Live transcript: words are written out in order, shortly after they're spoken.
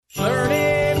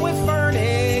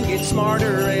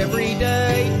smarter every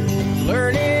day.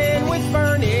 Learning with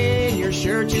Vernon, you're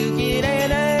sure to get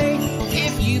an A.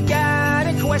 If you got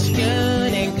a question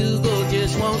and Google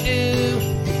just won't do,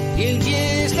 you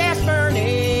just ask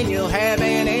Vernon, you'll have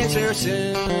an answer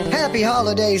soon. Happy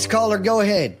holidays, caller. Go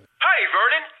ahead. Hey,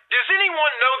 Vernon, does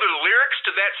anyone know the lyrics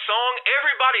to that song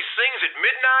everybody sings at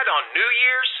midnight on New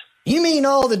Year's? You mean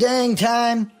all the dang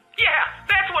time? Yeah,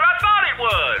 that's what I thought it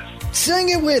was. Sing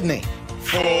it with me.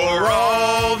 For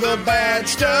all the bad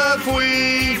stuff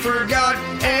we forgot,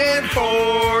 and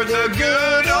for the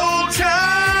good old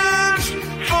times.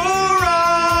 For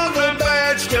all the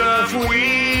bad stuff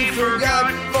we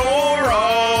forgot, for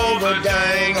all the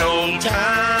dang old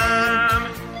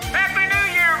time. Happy New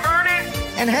Year, Vernon.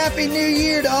 And Happy New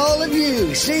Year to all of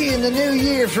you. See you in the new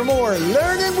year for more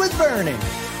Learning with Vernon.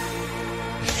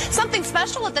 Something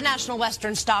special at the National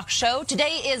Western Stock Show.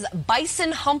 Today is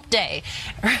Bison Hump Day.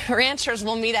 Ranchers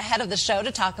will meet ahead of the show to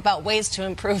talk about ways to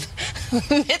improve.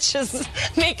 Mitch is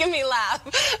making me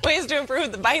laugh. Ways to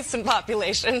improve the bison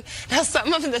population. Now,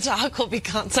 some of the talk will be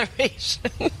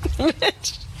conservation.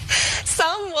 Mitch.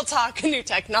 Some will talk new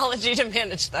technology to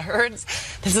manage the herds.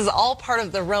 This is all part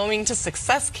of the Roaming to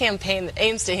Success campaign that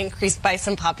aims to increase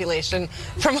bison population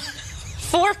from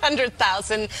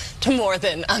 400,000 to more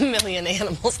than 1 million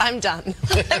animals. I'm done.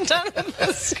 I'm done with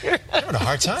this. You're having a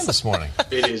hard time this morning.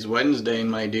 It is Wednesday,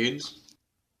 my dudes.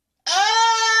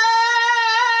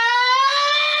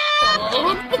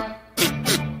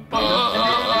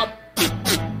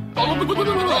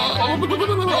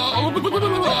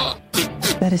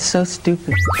 That is so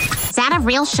stupid. Is that a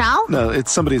real show? No,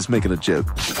 it's somebody who's making a joke.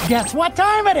 Guess what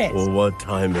time it is? Well, what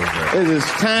time is it? It is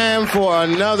time for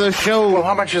another show. Well,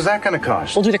 how much is that going to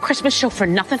cost? We'll do the Christmas show for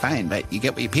nothing. Fine, but you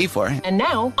get what you pay for. And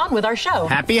now, on with our show.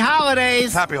 Happy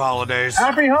holidays. Happy holidays.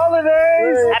 Happy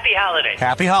holidays! Happy holidays.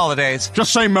 Happy holidays.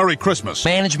 Just say Merry Christmas.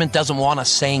 Management doesn't want us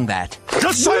saying that.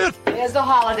 Just say it. Here's the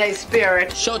holiday spirit.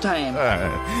 Showtime.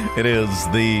 It is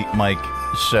the Mike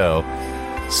Show.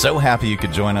 So happy you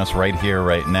could join us right here,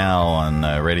 right now on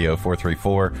Radio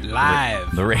 434.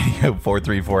 Live. The Radio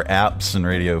 434 apps and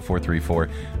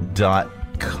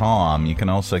radio434.com. You can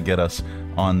also get us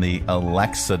on the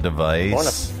Alexa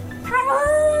device.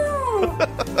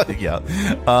 Yeah.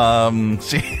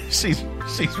 She's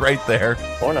right there.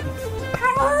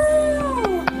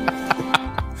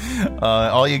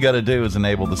 All you got to do is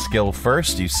enable the skill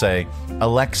first. You say,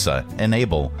 Alexa,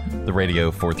 enable the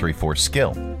Radio 434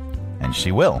 skill. And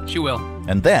she will. She will.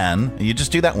 And then, you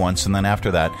just do that once, and then after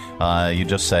that, you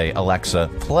just say, Alexa,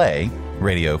 play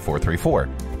Radio 434.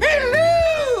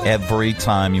 Hello! Every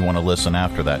time you want to listen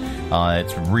after that.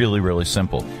 It's really, really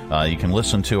simple. You can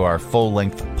listen to our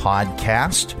full-length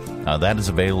podcast. That is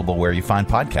available where you find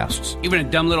podcasts. Even a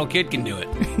dumb little kid can do it.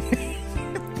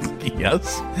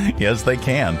 Yes, they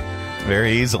can.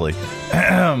 Very easily.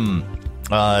 You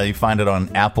find it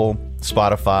on Apple,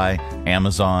 Spotify,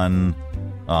 Amazon,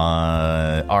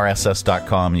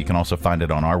 RSS.com. You can also find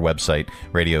it on our website,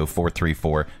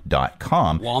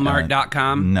 radio434.com.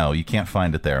 Walmart.com? No, you can't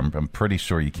find it there. I'm pretty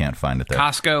sure you can't find it there.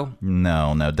 Costco?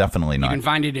 No, definitely not. You can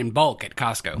find it in bulk at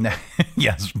Costco.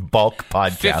 Yes, bulk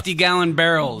podcast. 50-gallon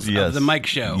barrels of the Mike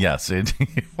Show. Yes, and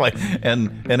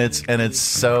it's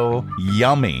so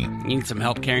yummy. You need some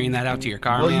help carrying that out to your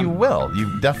car, Well, man? you will.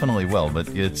 You definitely will. But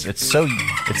it's so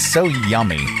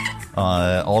yummy.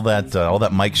 All that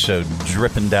Mike Show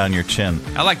dripping down your chin.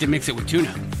 I like to mix it with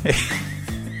tuna.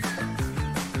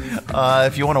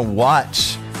 If you want to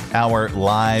watch our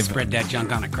live spread that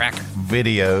junk on a cracker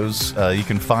videos, you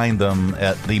can find them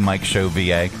at The Mike Show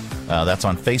VA. That's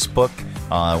on Facebook.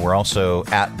 We're also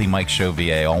at The Mike Show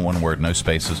VA, all one word, no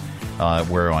spaces.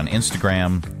 We're on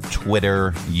Instagram,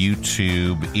 Twitter,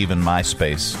 YouTube, even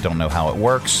MySpace. Don't know how it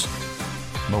works,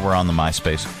 but we're on the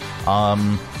MySpace.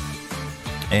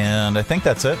 And I think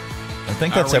that's it. I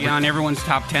think that's Are we on everyone's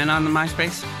top 10 on the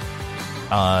MySpace?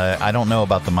 I don't know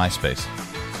about the MySpace.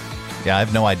 Yeah, I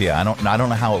have no idea. I don't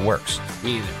know how it works.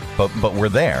 Me either. But we're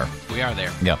there. We are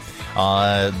there. Yeah.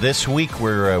 This week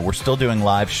we're still doing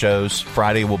live shows.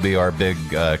 Friday will be our big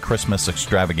Christmas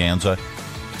extravaganza.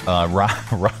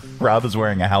 Rob is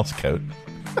wearing a house coat.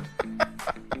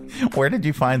 Where did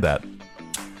you find that?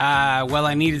 Well,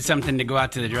 I needed something to go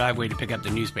out to the driveway to pick up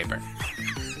the newspaper.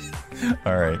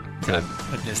 All right. So I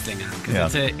put this thing on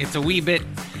because it's a wee bit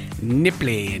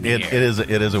nipply in here. It is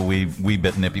a wee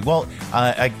bit nippy. Well,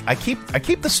 I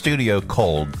keep the studio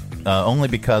cold only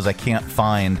because I can't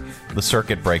find the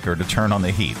circuit breaker to turn on the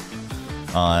heat.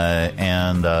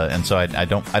 And so I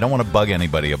don't want to bug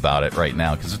anybody about it right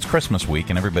now because it's Christmas week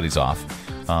and everybody's off.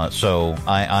 So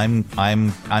I'm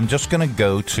just gonna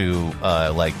go to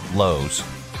like Lowe's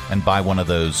and buy one of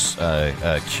those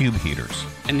cube heaters.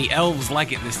 And the elves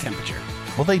like it this temperature.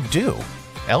 Well, they do.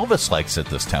 Elvis likes it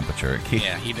this temperature. It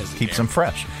he doesn't keeps care. him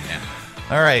fresh. Yeah.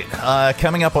 All right.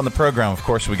 Coming up on the program, of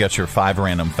course, we got your 5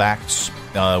 random facts.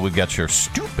 We've got your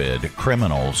stupid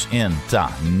criminals in the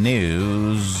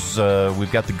news.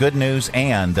 We've got the good news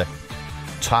and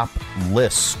top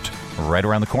list right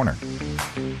around the corner.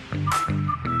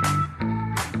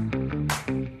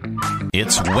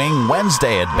 It's Wing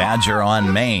Wednesday at Badger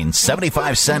on Main.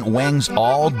 75-cent wings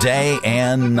all day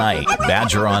and night.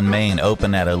 Badger on Main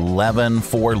open at 11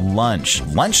 for lunch.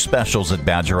 Lunch specials at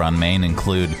Badger on Main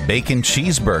include bacon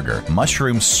cheeseburger,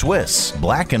 mushroom Swiss,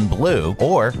 black and blue,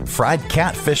 or fried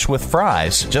catfish with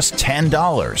fries, just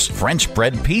 $10. French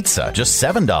bread pizza, just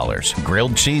 $7.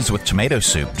 Grilled cheese with tomato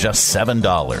soup, just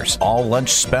 $7. All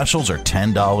lunch specials are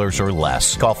 $10 or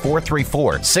less. Call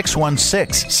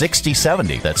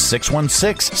 434-616-6070. That's 616-6070.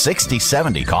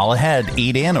 Call ahead,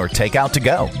 eat in, or take out to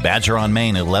go. Badger on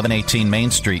Main, 1118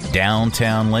 Main Street,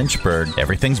 downtown Lynchburg.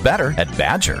 Everything's better at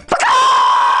Badger.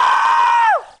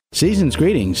 Season's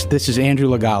greetings. This is Andrew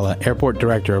Lagala, Airport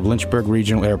Director of Lynchburg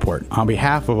Regional Airport. On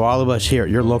behalf of all of us here at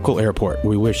your local airport,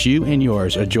 we wish you and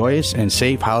yours a joyous and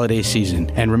safe holiday season.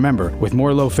 And remember, with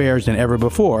more low fares than ever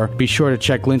before, be sure to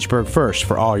check Lynchburg first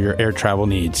for all your air travel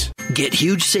needs. Get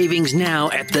huge savings now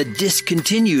at the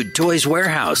discontinued Toys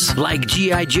Warehouse, like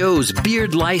G.I. Joe's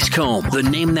Beard Lice Comb, the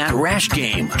Name That Rash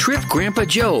Game, Trip Grandpa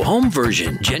Joe Home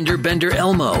Version, Gender Bender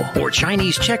Elmo, or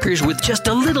Chinese checkers with just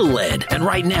a little lead. And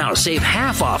right now, save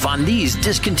half off on these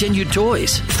discontinued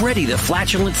toys. Freddy the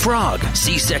Flatulent Frog,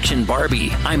 C-Section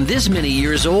Barbie, I'm This Many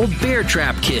Years Old Bear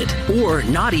Trap Kit, or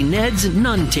Naughty Ned's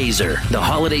Nun Taser. The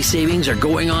holiday savings are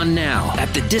going on now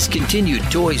at the discontinued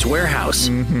Toys Warehouse.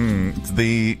 It's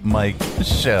the Mike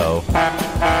Show.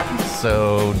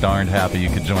 So darn happy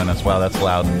you could join us. Wow, that's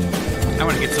loud. I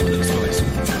want to get some of those toys.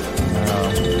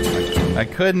 I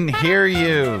couldn't hear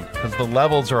you because the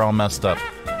levels are all messed up.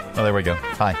 Oh, there we go.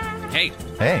 Hi. Hey.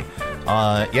 Hey.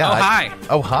 Yeah. Hi.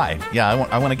 Oh, hi. Yeah,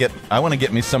 I want to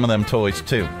get me some of them toys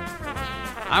too.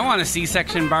 I want a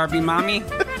C-section Barbie, mommy.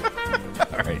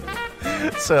 All right.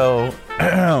 So,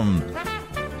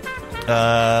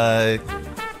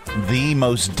 the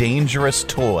most dangerous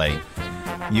toy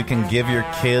you can give your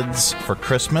kids for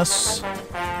Christmas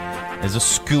is a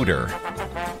scooter.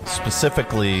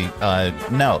 Specifically,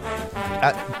 no.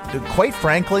 Quite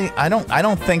frankly, I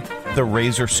don't think the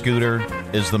Razor scooter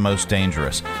is the most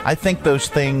dangerous. I think those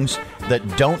things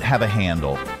that don't have a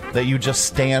handle that you just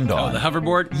stand on. Oh, the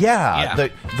hoverboard? Yeah.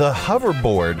 The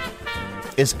hoverboard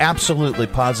is absolutely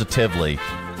positively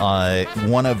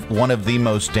one of the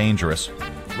most dangerous.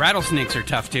 Rattlesnakes are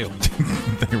tough too.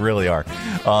 They really are.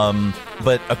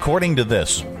 But according to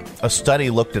this, a study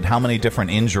looked at how many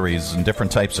different injuries and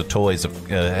different types of toys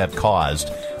have caused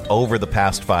over the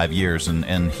past 5 years,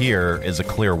 and here is a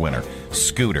clear winner.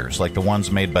 Scooters, like the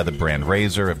ones made by the brand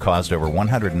Razor, have caused over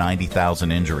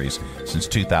 190,000 injuries since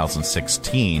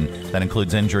 2016. That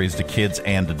includes injuries to kids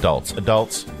and adults.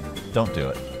 Adults, don't do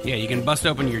it. Yeah, you can bust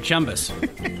open your chumbas.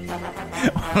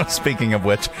 Speaking of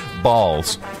which,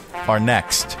 balls are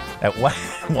next at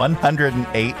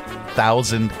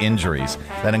 108,000 injuries.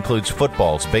 That includes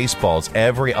footballs, baseballs,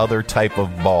 every other type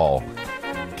of ball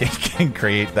can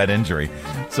create that injury.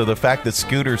 So the fact that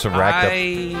scooters have racked up...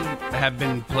 I have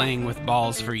been playing with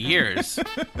balls for years,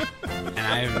 and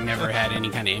I've never had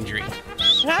any kind of injury.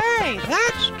 Say,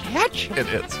 that's catchy. It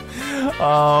is.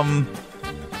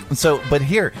 So, but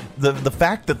here, the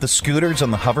fact that the scooters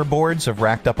and the hoverboards have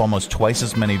racked up almost twice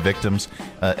as many victims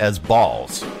as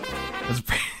balls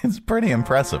is pretty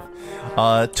impressive.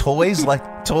 Toys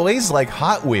like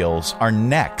Hot Wheels are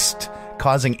next,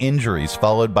 causing injuries,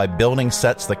 followed by building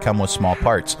sets that come with small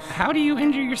parts. How do you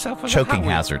injure yourself with choking a Hot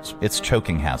Wheel? hazards? It's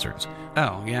choking hazards.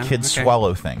 Oh, yeah. Kids okay.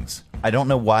 swallow things. I don't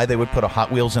know why they would put a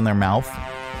Hot Wheels in their mouth,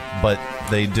 but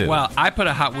they do. Well, I put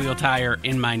a Hot Wheel tire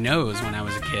in my nose when I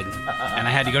was a kid, and I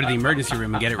had to go to the emergency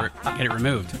room and get it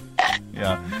removed.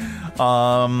 Yeah.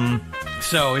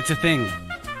 So it's a thing.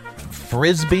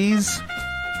 Frisbees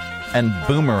and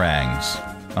boomerangs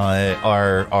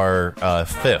are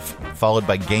fifth, followed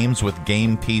by games with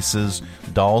game pieces,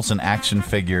 dolls and action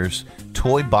figures,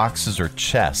 toy boxes or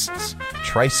chests,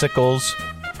 tricycles,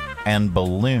 and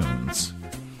balloons.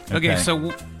 Okay,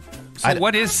 so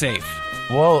what is safe?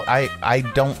 Well, I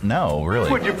don't know,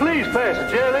 really. Would you please pass the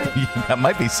jelly? That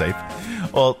might be safe.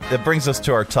 Well, it brings us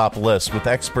to our top list, with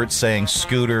experts saying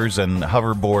scooters and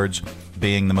hoverboards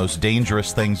being the most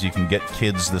dangerous things you can get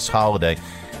kids this holiday.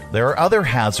 There are other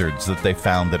hazards that they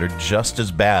found that are just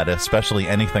as bad, especially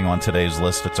anything on today's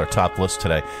list. It's our top list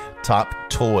today. Top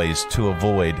toys to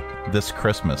avoid this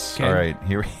Christmas. Okay. All right,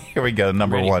 here we go.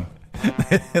 Number one.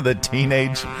 The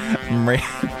teenage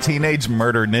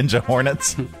murder ninja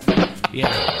hornets.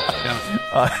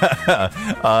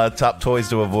 Top toys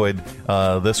to avoid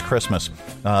this Christmas.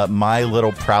 My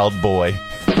Little Proud Boy.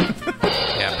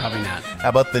 Yeah, probably not. How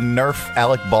about the Nerf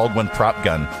Alec Baldwin prop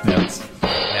gun? It's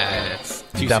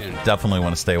too soon. Definitely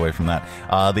want to stay away from that.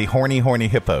 The horny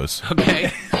hippos.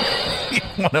 Okay.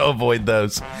 You want to avoid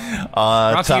those.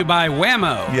 Brought to you by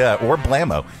Whammo. Yeah, or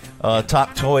Blammo.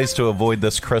 Top toys to avoid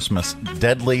this Christmas.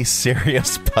 Deadly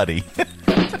Serious Putty.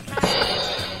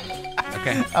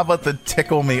 Okay. How about the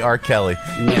Tickle Me R. Kelly?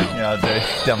 No. Yeah, they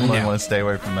definitely want to stay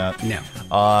away from that. No.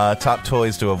 Top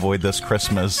toys to avoid this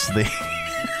Christmas. The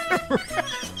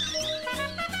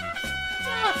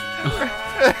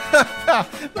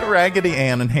the Raggedy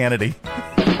Ann and Hannity.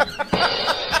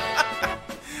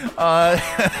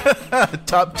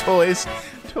 Top toys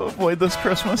to avoid this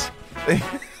Christmas.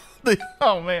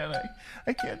 Oh man,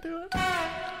 I can't do it.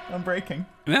 I'm breaking.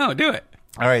 No, do it.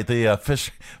 All right, the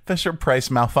Fisher Price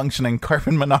malfunctioning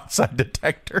carbon monoxide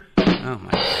detector. Oh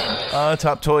my gosh.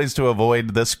 Top toys to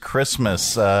avoid this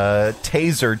Christmas.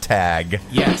 Taser tag.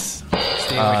 Yes.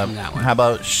 Stay away from that one. How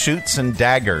about shoots and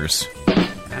daggers? All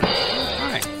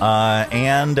right.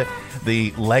 And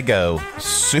the Lego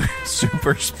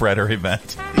Super Spreader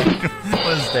event.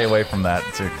 Let's stay away from that.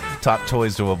 So, top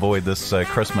toys to avoid this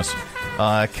Christmas.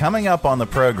 Coming up on the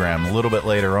program a little bit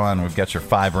later on, we've got your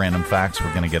 5 random facts.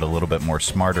 We're going to get a little bit more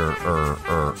smarter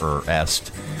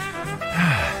est.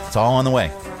 It's all on the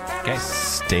way. Okay.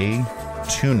 Stay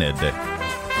tuned.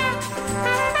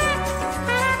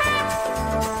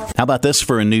 How about this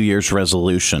for a New Year's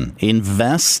resolution?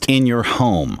 Invest in your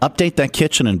home. Update that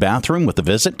kitchen and bathroom with a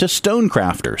visit to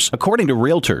Stonecrafters. According to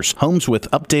realtors, homes with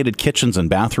updated kitchens and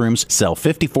bathrooms sell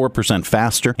 54%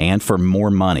 faster and for more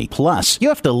money. Plus, you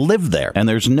have to live there, and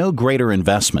there's no greater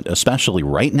investment, especially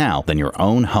right now, than your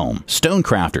own home.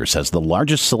 Stonecrafters has the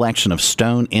largest selection of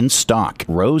stone in stock,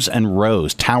 rows and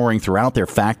rows towering throughout their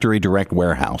factory direct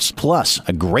warehouse. Plus,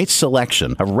 a great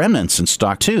selection of remnants in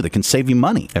stock too that can save you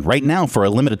money. And right now, for a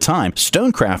limited time,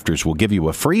 Stonecrafters will give you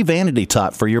a free vanity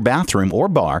top for your bathroom or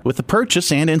bar with the purchase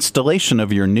and installation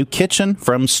of your new kitchen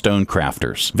from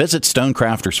Stonecrafters. Visit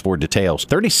Stonecrafters for details.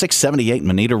 3678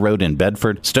 Moneta Road in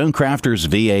Bedford,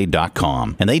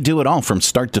 StonecraftersVA.com. And they do it all from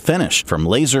start to finish. From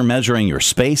laser measuring your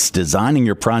space, designing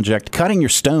your project, cutting your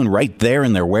stone right there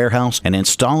in their warehouse, and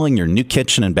installing your new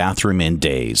kitchen and bathroom in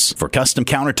days. For custom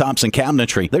countertops and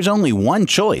cabinetry, there's only one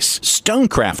choice: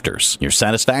 Stonecrafters. Your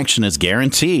satisfaction is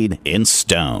guaranteed in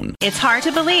stone. It's hard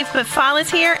to believe, but fall is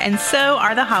here, and so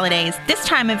are the holidays. This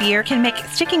time of year can make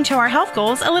sticking to our health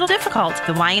goals a little difficult.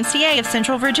 The YMCA of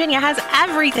Central Virginia has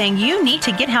everything you need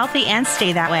to get healthy and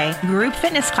stay that way. Group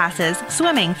fitness classes,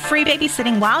 swimming, free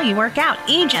babysitting while you work out,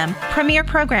 e-gym, premier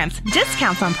programs,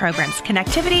 discounts on programs,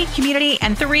 connectivity, community,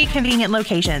 and 3 convenient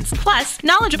locations. Plus,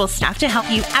 knowledgeable staff to help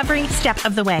you every step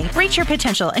of the way. Reach your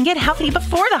potential and get healthy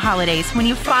before the holidays when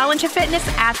you fall into fitness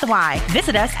at the Y.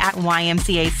 Visit us at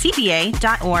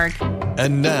ymcacpa.org.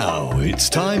 And now it's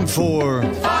time for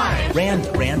 5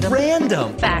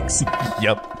 random facts.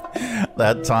 Yep.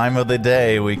 That time of the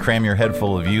day, we cram your head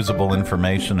full of usable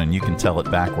information, and you can tell it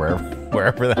back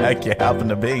wherever the heck you happen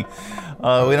to be.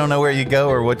 We don't know where you go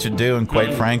or what you do, and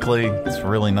quite frankly, it's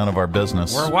really none of our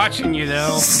business. We're watching you,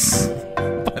 though.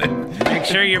 Make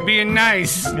sure you're being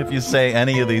nice. If you say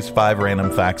any of these 5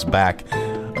 random facts back,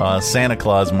 Santa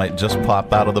Claus might just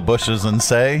pop out of the bushes and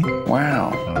say, "Wow."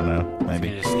 I don't know. Maybe.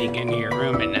 He's gonna sneak into your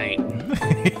room at night.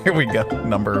 Here we go.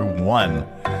 Number 1.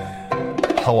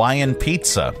 Hawaiian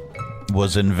pizza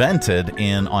was invented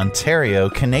in Ontario,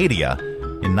 Canada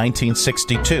in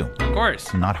 1962. Of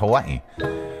course. Not Hawaii.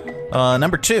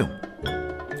 Number 2.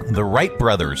 The Wright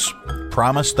brothers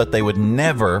promised that they would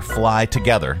never fly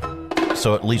together,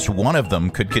 so at least one of them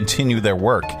could continue their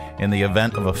work in the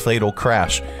event of a fatal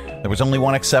crash. There was only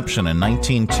one exception. In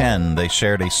 1910, they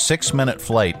shared a 6-minute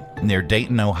flight near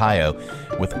Dayton, Ohio,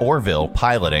 with Orville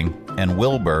piloting and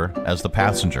Wilbur as the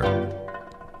passenger.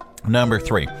 Number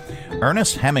 3.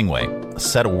 Ernest Hemingway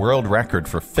set a world record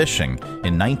for fishing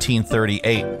in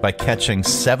 1938 by catching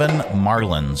 7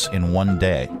 marlins in one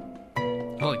day.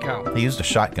 Holy cow. He used a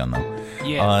shotgun, though.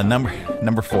 Yeah.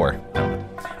 Number 4.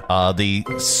 The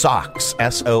Sox,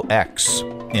 S-O-X,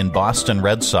 in Boston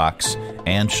Red Sox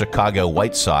and Chicago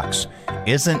White Sox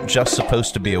isn't just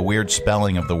supposed to be a weird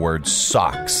spelling of the word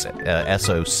socks,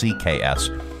 S-O-C-K-S.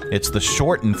 It's the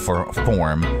shortened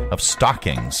form of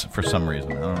stockings for some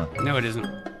reason. I don't know. No, it isn't.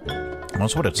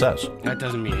 That's what it says. That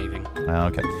doesn't mean anything.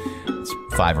 Okay. It's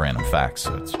 5 random facts,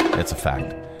 so it's a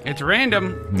fact. It's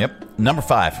random. Yep. Number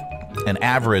 5. An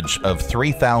average of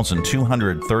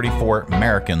 3,234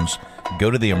 Americans go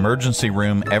to the emergency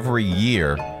room every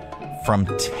year from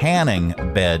tanning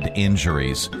bed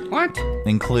injuries. What?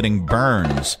 Including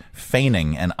burns,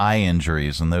 fainting, and eye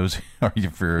injuries. And those are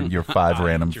your 5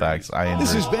 random facts. Eye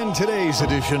injuries. This has been today's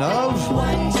edition of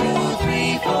 1, 2,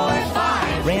 3, 4,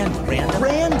 5. Random. Facts.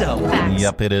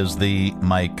 Yep, it is the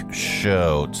Mike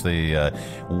Show. It's the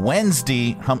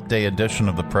Wednesday hump day edition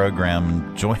of the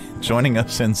program. Joining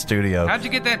us in studio. How'd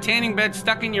you get that tanning bed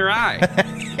stuck in your eye?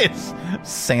 It's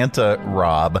Santa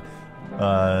Rob.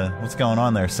 What's going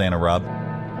on there, Santa Rob?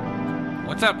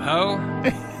 What's up, ho?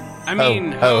 I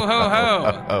mean,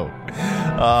 ho.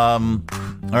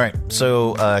 All right.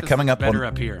 So coming up better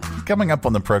up here. Coming up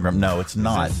on the program. No, it's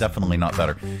not. Definitely not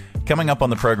better. Coming up on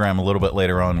the program a little bit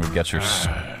later on, we've got your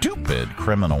stupid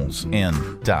criminals in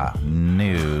the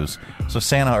news. So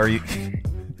Santa, are you?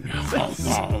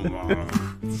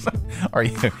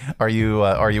 Are you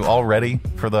all ready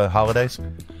for the holidays?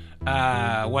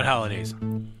 What holidays?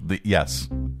 Yes,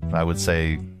 I would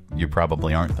say you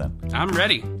probably aren't then. I'm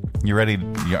ready. You ready?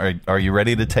 Are you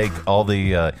ready to take all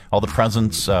the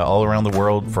presents all around the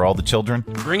world for all the children?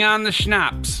 Bring on the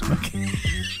schnapps.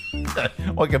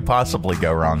 What could possibly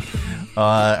go wrong? All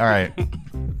right.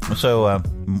 So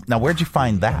now, where'd you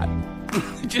find that?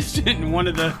 Just in one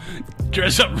of the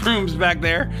dress-up rooms back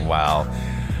there. Wow.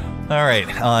 All right.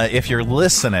 If you're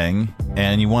listening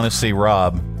and you want to see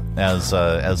Rob as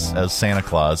Santa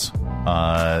Claus,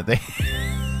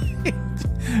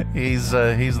 he's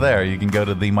there. You can go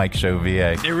to the Mike Show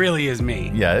VA. It really is me.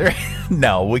 Yeah.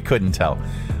 No, we couldn't tell.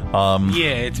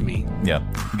 Yeah, it's me. Yeah.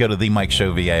 Go to the Mike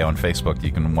Show VA on Facebook.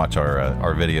 You can watch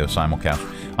our video simulcast.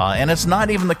 And it's not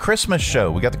even the Christmas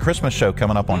show. We got the Christmas show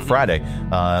coming up on Friday.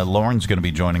 Lauren's going to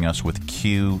be joining us with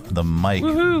Cue the Mic.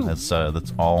 Woohoo. That's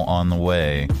all on the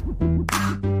way.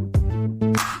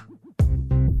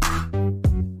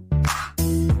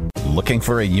 Looking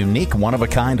for a unique,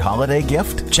 one-of-a-kind holiday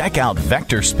gift? Check out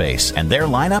Vector Space and their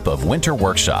lineup of winter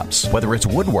workshops. Whether it's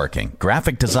woodworking,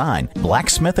 graphic design,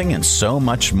 blacksmithing, and so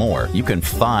much more, you can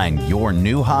find your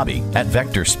new hobby at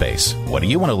Vector Space. What do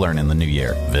you want to learn in the new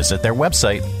year? Visit their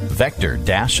website,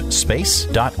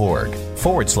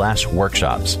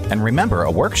 vector-space.org/workshops. And remember,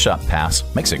 a workshop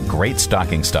pass makes a great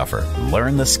stocking stuffer.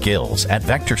 Learn the skills at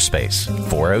Vector Space,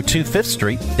 402 5th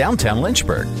Street, downtown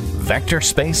Lynchburg. Vector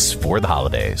Space for the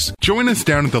holidays. Join us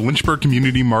down at the Lynchburg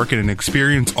Community Market and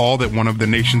experience all that one of the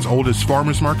nation's oldest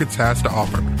farmers markets has to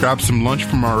offer. Grab some lunch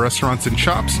from our restaurants and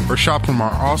shops, or shop from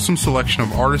our awesome selection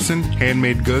of artisan,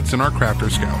 handmade goods and our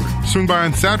crafters gallery. Swing by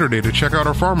on Saturday to check out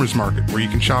our farmers market, where you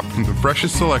can shop from the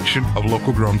freshest selection of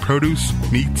local grown produce,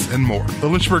 meats, and more. The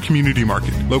Lynchburg Community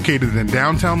Market, located in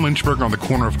downtown Lynchburg on the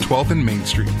corner of 12th and Main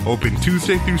Street. Open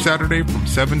Tuesday through Saturday from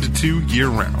 7 to 2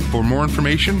 year-round. For more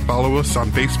information, follow us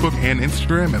on Facebook and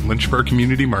Instagram at Lynchburg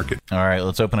Community Market. All right,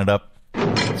 let's open it up.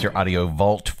 It's your audio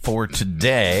vault for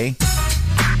today.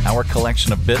 Our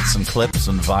collection of bits and clips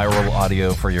and viral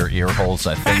audio for your ear holes.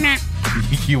 I think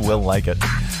you will like it.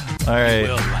 All right,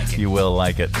 you will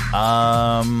like it.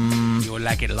 You will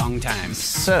like it a long time.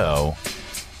 So,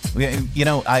 you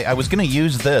know, I was going to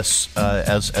use this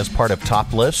as part of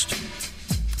Top List.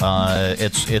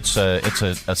 It's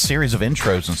a series of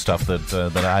intros and stuff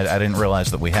that I didn't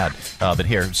realize that we had. But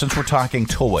here, since we're talking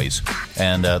toys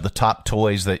and the top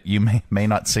toys that you may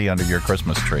not see under your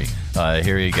Christmas tree,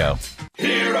 here you go.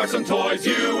 Here are some toys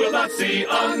you will not see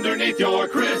underneath your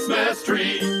Christmas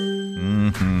tree.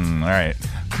 Mm-hmm. All right.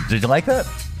 Did you like that?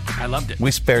 I loved it.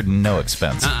 We spared no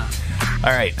expense. All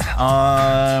right.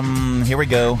 Here we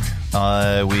go.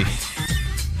 We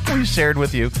shared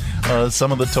with you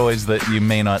some of the toys that you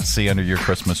may not see under your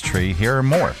Christmas tree. Here are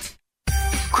more.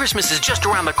 Christmas is just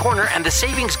around the corner, and the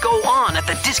savings go on at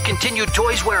the Discontinued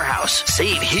Toys Warehouse.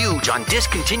 Save huge on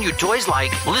discontinued toys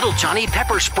like Little Johnny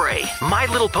Pepper Spray, My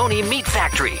Little Pony Meat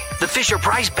Factory, the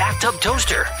Fisher-Price Bathtub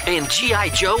Toaster, and G.I.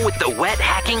 Joe with the Wet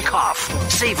Hacking Cough.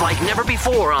 Save like never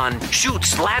before on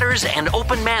chutes, ladders, and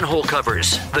open manhole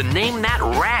covers. The Name That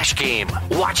Rash game.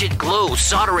 Watch it glow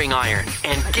soldering iron.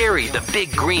 And Gary the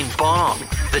Big Green Bomb.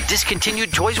 The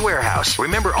Discontinued Toys Warehouse.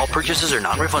 Remember, all purchases are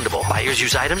non-refundable. Buyers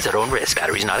use items at own risk.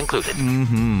 Batteries not included.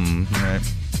 Mm-hmm. All right.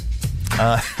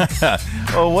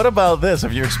 Oh, what about this?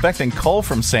 If you're expecting coal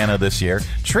from Santa this year,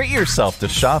 treat yourself to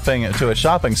a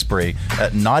shopping spree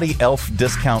at Naughty Elf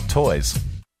Discount Toys.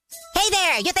 Hey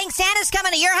there, you think Santa's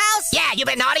coming to your house? Yeah, you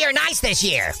been naughty or nice this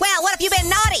year? Well, what if you've been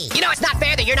naughty? You know, it's not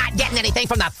fair that you're not getting anything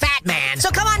from the fat man. So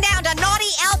come on down to Naughty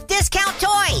Elf Discount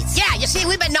Toys. Yeah, you see,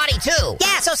 we've been naughty too.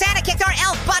 Yeah, so Santa kicked our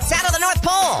elf butts out of the North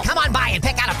Pole. Come on by and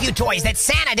pick out a few toys that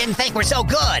Santa didn't think were so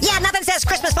good. Yeah, nothing says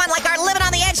Christmas fun like our living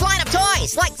on the edge line of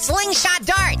toys, like slingshot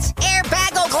darts,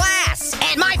 airbag-o glass,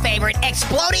 And my favorite,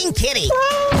 Exploding Kitty.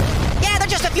 Yeah, they're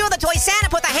just a few of the toys Santa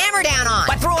put the hammer down on.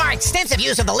 But through our extensive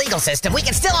use of the legal system, we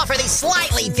can still offer these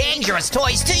slightly dangerous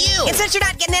toys to you. And since you're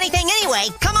not getting anything anyway,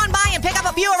 come on by and pick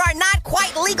up a few of our not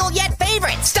quite legal yet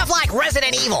favorites. Stuff like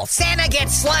Resident Evil, Santa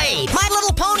Gets Slayed, My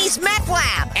Little Pony's Meth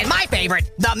Lab, and my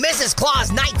favorite, the Mrs.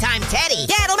 Claus Nighttime Teddy.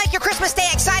 Yeah, it'll make your Christmas day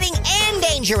exciting and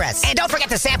dangerous. And don't forget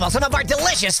to sample some of our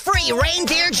delicious free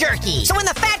reindeer jerky. So when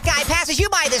the fat guy passes you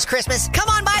by this Christmas, come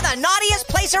on by the naughtiest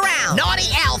place around. Naughty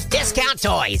Elf Discount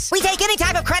Toys. We take any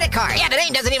type of credit card. Yeah, the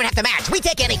name doesn't even have to match. We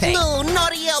take anything. No,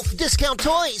 Naughty Elf Discount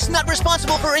Toys. Not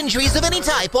responsible for injuries of any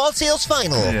type. All sales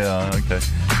final. Yeah, okay.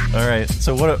 All right.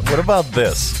 So what about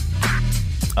this?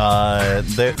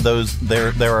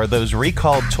 There are those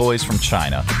recalled toys from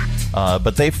China,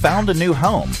 but they found a new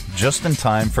home just in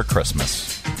time for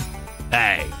Christmas.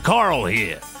 Hey, Carl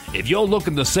here. If you're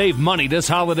looking to save money this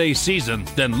holiday season,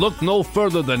 then look no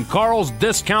further than Carl's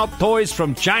Discount Toys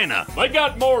from China. They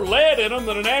got more lead in them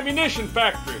than an ammunition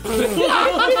factory.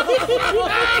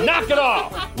 Knock it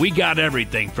off! We got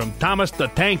everything from Thomas the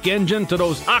Tank Engine to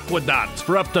those Aquadots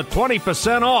for up to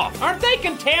 20% off. Aren't they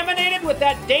contaminated with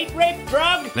that date rape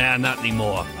drug? Nah, not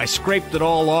anymore. I scraped it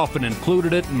all off and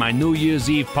included it in my New Year's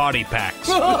Eve party packs.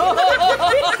 Hey,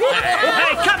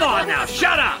 come on now,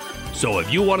 shut up! So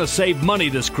if you want to save money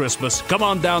this Christmas, come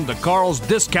on down to Carl's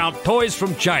Discount Toys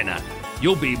from China.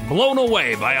 You'll be blown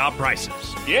away by our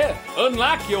prices. Yeah,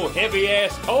 unlike your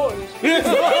heavy-ass toys.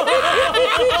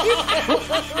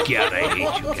 God, I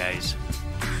hate you guys.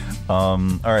 All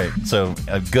right. So,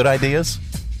 good ideas?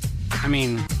 I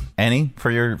mean, any for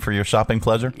your shopping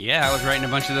pleasure? Yeah, I was writing a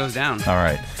bunch of those down. All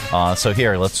right. So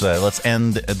here, let's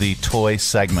end the toy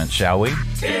segment, shall we?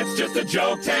 It's just a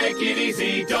joke. Take it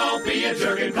easy. Don't be a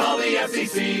jerk and call the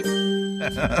FCC.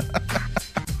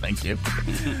 Thank you.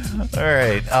 All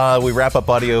right. We wrap up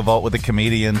Audio Vault with a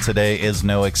comedian. Today is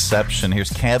no exception.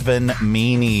 Here's Kevin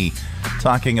Meaney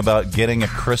talking about getting a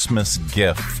Christmas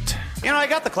gift. You know, I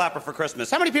got the clapper for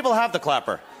Christmas. How many people have the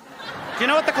clapper? Do you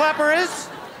know what the clapper is?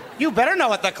 You better know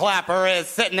what the clapper is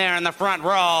sitting there in the front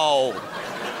row.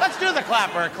 Let's do the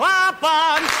clapper. Clap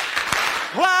on,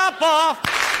 clap off,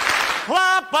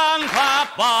 clap on,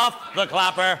 clap off the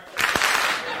clapper.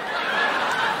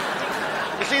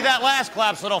 You see, that last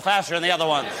clap's a little faster than the other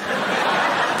ones.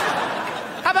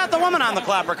 How about the woman on the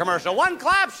clapper commercial? One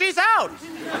clap, she's out.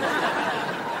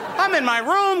 I'm in my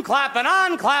room, clapping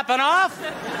on, clapping off.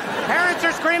 Parents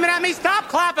are screaming at me, stop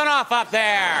clapping off up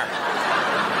there.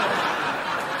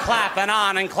 Clapping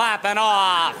on and clapping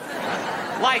off.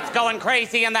 Lights going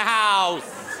crazy in the house.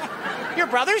 Your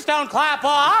brothers don't clap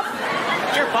off.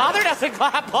 Your father doesn't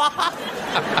clap off.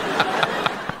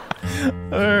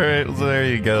 All right, so there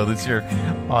you go. That's your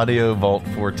Audio Vault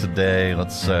for today.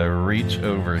 Let's reach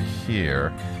over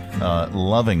here.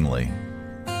 Lovingly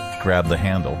grab the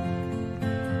handle.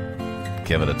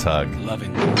 Give it a tug.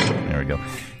 Loving. There we go.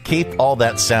 Keep all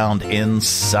that sound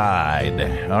inside.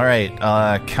 All right,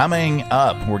 coming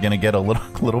up, we're going to get a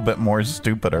little bit more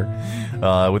stupider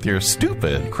with your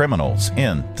stupid criminals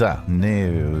in the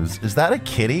news. Is that a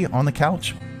kitty on the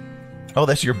couch? Oh,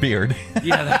 that's your beard.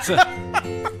 Yeah, that's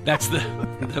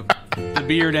the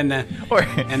beard and the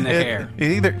hair.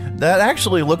 Either that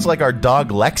actually looks like our dog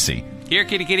Lexi. Here,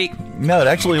 kitty, kitty. No, it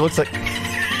actually looks like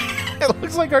it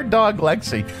looks like our dog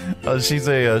Lexi. She's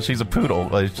a poodle,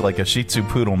 like a Shih Tzu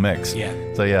poodle mix. Yeah.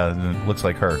 So yeah, it looks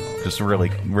like her. Just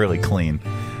really, really clean.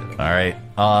 All right.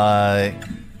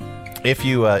 If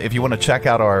you want to check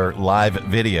out our live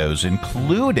videos,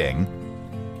 including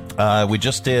we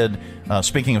just did.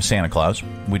 Speaking of Santa Claus,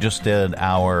 we just did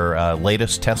our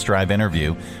latest test drive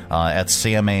interview at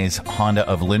CMA's Honda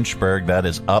of Lynchburg. That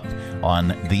is up on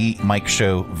The Mike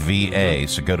Show VA.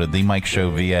 So go to The Mike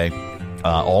Show VA,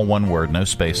 all one word, no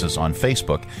spaces, on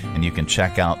Facebook, and you can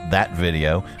check out that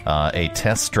video, a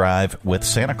test drive with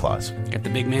Santa Claus. Got the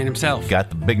big man himself. Got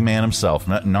the big man himself,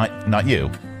 not you.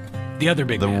 The other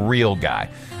big man. The real guy.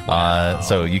 Wow.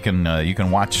 So you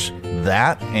can watch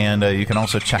that, and you can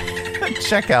also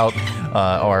check out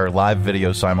our live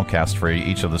video simulcast for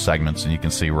each of the segments, and you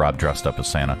can see Rob dressed up as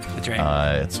Santa. That's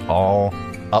right. It's all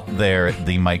up there at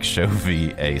The Mike Show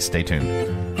VA. Stay tuned.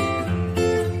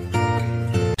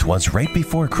 It was right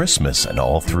before Christmas, and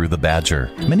all through the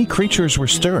Badger, many creatures were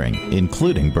stirring,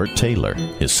 including Bert Taylor.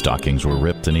 His stockings were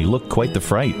ripped, and he looked quite the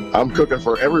fright. I'm cooking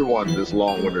for everyone this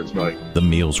long winter's night. The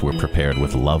meals were prepared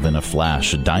with love in a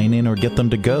flash. Dine in or get them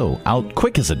to go, out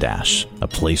quick as a dash. A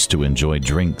place to enjoy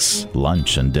drinks,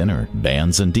 lunch, and dinner.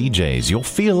 Bands and DJs, you'll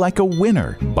feel like a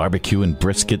winner. Barbecue and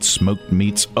brisket, smoked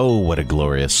meats, oh, what a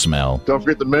glorious smell. Don't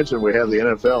forget to mention we have the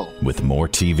NFL. With more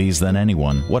TVs than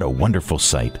anyone, what a wonderful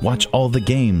sight. Watch all the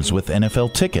games with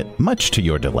NFL Ticket, much to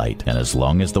your delight. And as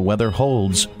long as the weather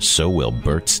holds, so will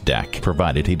Bert's deck,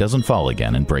 provided he doesn't fall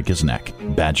again and break his neck.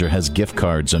 Badger has gift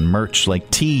cards and merch like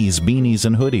tees, beanies,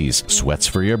 and hoodies, sweats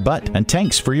for your butt, and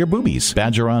tanks for your boobies.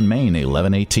 Badger on Main,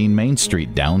 1118 Main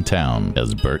Street, downtown.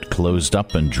 As Bert closed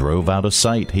up and drove out of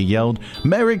sight, he yelled,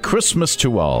 "Merry Christmas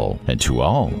to all, and to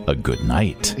all, a good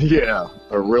night." Yeah,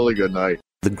 a really good night.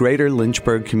 The Greater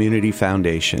Lynchburg Community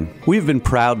Foundation. We've been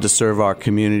proud to serve our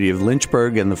community of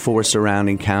Lynchburg and the 4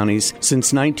 surrounding counties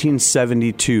since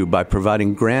 1972 by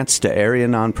providing grants to area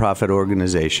nonprofit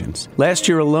organizations. Last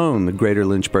year alone, the Greater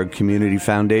Lynchburg Community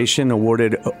Foundation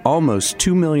awarded almost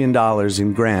 $2 million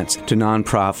in grants to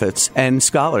nonprofits and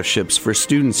scholarships for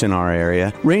students in our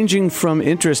area, ranging from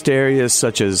interest areas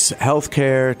such as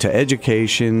healthcare to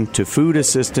education to food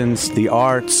assistance, the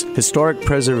arts, historic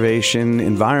preservation,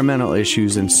 environmental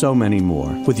issues, and so many more.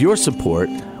 With your support,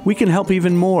 we can help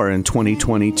even more in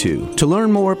 2022. To learn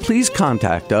more, please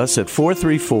contact us at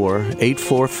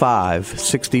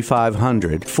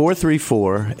 434-845-6500,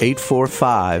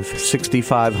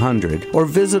 434-845-6500, or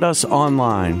visit us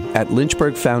online at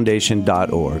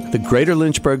lynchburgfoundation.org. The Greater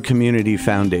Lynchburg Community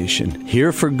Foundation,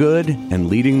 here for good and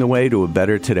leading the way to a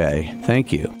better today.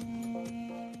 Thank you.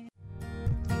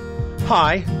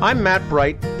 Hi, I'm Matt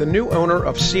Bright, the new owner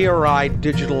of CRI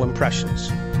Digital Impressions,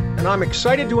 and I'm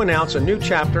excited to announce a new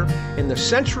chapter in the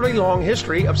century-long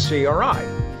history of CRI.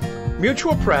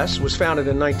 Mutual Press was founded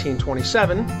in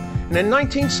 1927, and in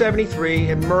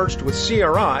 1973 it merged with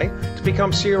CRI to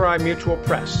become CRI Mutual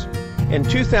Press. In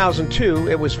 2002,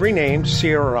 it was renamed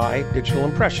CRI Digital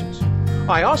Impressions.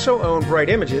 I also own Bright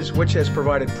Images, which has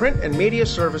provided print and media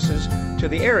services to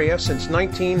the area since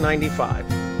 1995.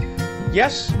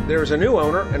 Yes, there is a new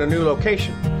owner and a new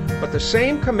location, but the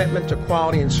same commitment to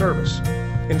quality and service.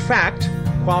 In fact,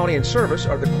 quality and service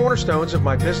are the cornerstones of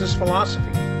my business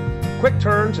philosophy. Quick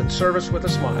turns and service with a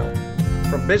smile.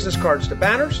 From business cards to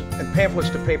banners and pamphlets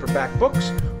to paperback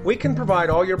books, we can provide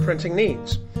all your printing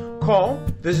needs. Call,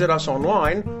 visit us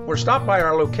online, or stop by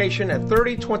our location at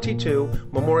 3022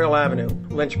 Memorial Avenue,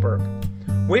 Lynchburg.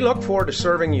 We look forward to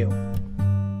serving you.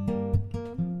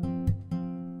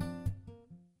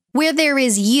 Where there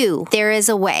is you, there is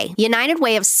a way. United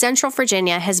Way of Central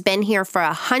Virginia has been here for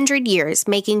 100 years,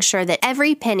 making sure that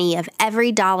every penny of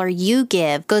every dollar you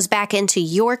give goes back into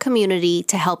your community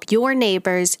to help your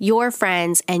neighbors, your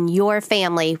friends, and your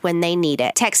family when they need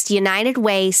it. Text United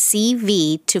Way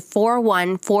CV to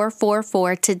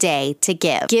 41444 today to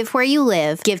give. Give where you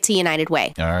live. Give to United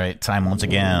Way. All right, time once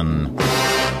again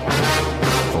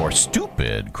for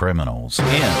stupid criminals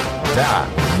in the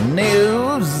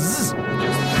news.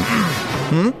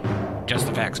 Just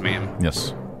the facts, ma'am.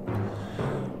 Yes.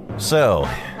 So,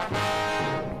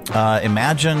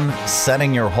 imagine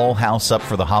setting your whole house up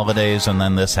for the holidays and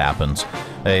then this happens.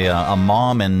 A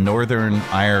mom in Northern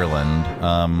Ireland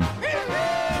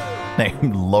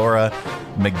named Laura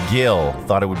McGill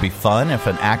thought it would be fun if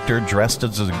an actor dressed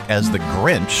as the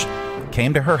Grinch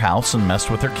came to her house and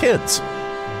messed with her kids.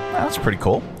 That's pretty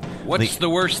cool. What's the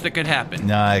worst that could happen?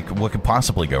 What could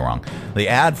possibly go wrong? The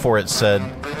ad for it said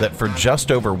that for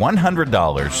just over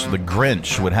 $100, the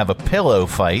Grinch would have a pillow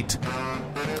fight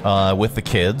with the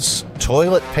kids,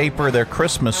 toilet paper their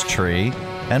Christmas tree,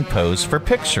 and pose for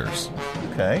pictures.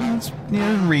 Okay, that's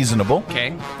reasonable.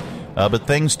 Okay. But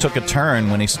things took a turn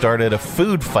when he started a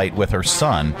food fight with her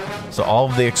son. So all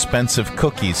of the expensive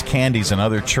cookies, candies, and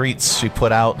other treats she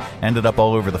put out ended up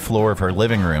all over the floor of her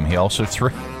living room. He also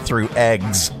threw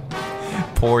eggs,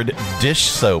 poured dish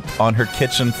soap on her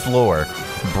kitchen floor,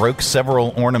 broke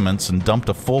several ornaments, and dumped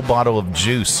a full bottle of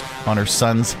juice on her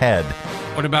son's head.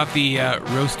 What about the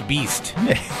roast beast?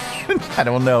 I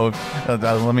don't know.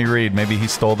 Let me read. Maybe he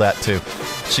stole that too.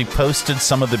 She posted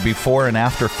some of the before and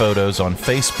after photos on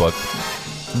Facebook.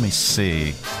 Let me see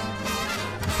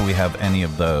if we have any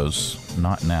of those.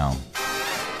 Not now.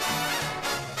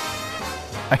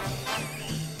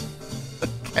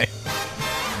 Okay.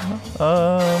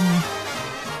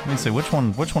 Let me see. Which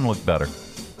one looked better? I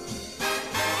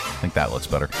think that looks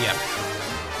better. Yeah.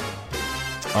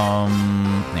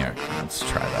 Here, let's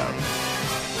try that.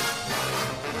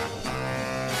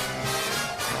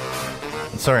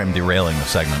 Sorry, I'm derailing the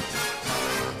segment.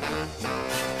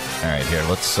 All right, here,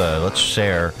 let's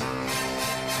share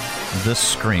this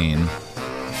screen.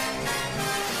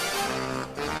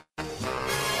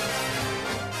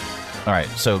 All right,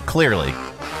 so clearly,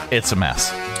 it's a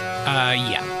mess.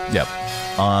 Yeah. Yep.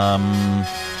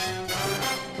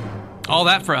 All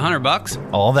that for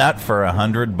 $100? All that for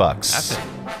 $100. That's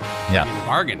a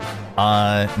bargain.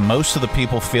 Most of the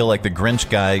people feel like the Grinch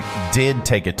guy did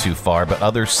take it too far, but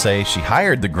others say she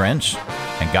hired the Grinch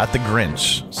and got the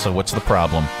Grinch. So what's the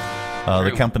problem?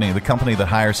 The company that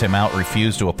hires him out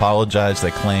refused to apologize.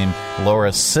 They claim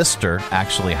Laura's sister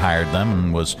actually hired them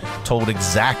and was told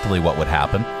exactly what would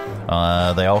happen.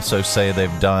 They also say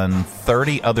they've done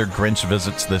 30 other Grinch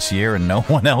visits this year, and no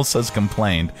one else has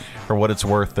complained. For what it's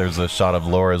worth, there's a shot of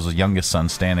Laura's youngest son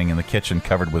standing in the kitchen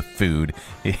covered with food.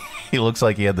 He looks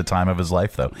like he had the time of his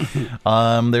life, though.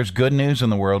 There's good news in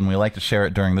the world, and we like to share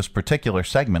it during this particular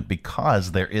segment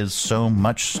because there is so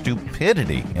much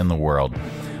stupidity in the world.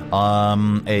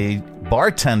 A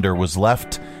bartender was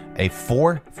left a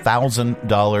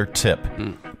 $4,000 tip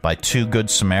by two good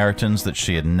Samaritans that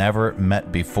she had never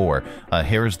met before.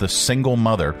 Here's the single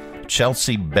mother,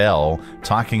 Chelsea Bell,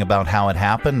 talking about how it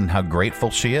happened and how grateful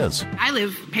she is. I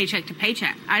live paycheck to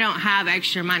paycheck. I don't have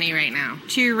extra money right now.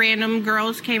 Two random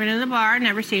girls came into the bar,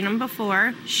 never seen them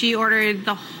before. She ordered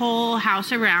the whole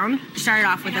house around. Started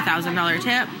off with a $1,000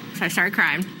 tip, so I started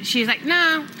crying. She's like,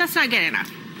 no, that's not good enough.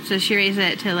 So she raised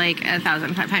it to like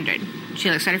 $1,500. She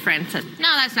looks at her friend and says,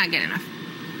 no, that's not good enough.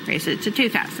 Raised it to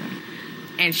 $2,000.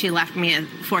 And she left me a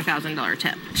 $4,000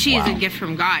 tip. She is a gift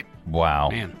from God. Wow.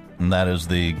 Man. And that is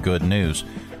the good news.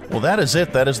 Well, that is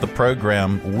it. That is the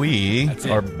program. We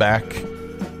are back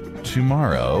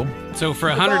tomorrow. So for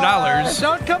 $100,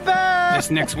 don't come back.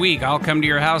 This next week, I'll come to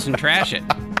your house and trash it.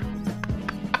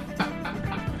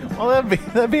 Well,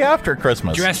 that'd be after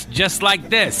Christmas. Dressed just like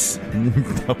this.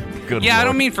 Good yeah, Lord. I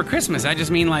don't mean for Christmas. I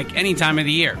just mean like any time of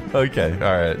the year. Okay, all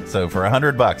right. So for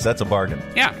 $100, that's a bargain.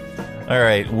 Yeah. All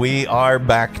right, we are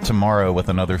back tomorrow with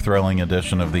another thrilling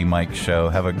edition of The Mike Show.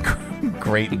 Have a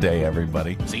great day,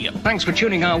 everybody. See ya. Thanks for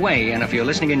tuning our way, and if you're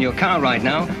listening in your car right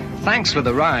now, thanks for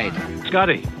the ride.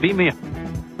 Scotty, beat me up.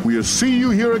 We'll see you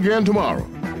here again tomorrow.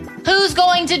 Who's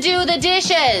going to do the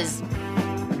dishes?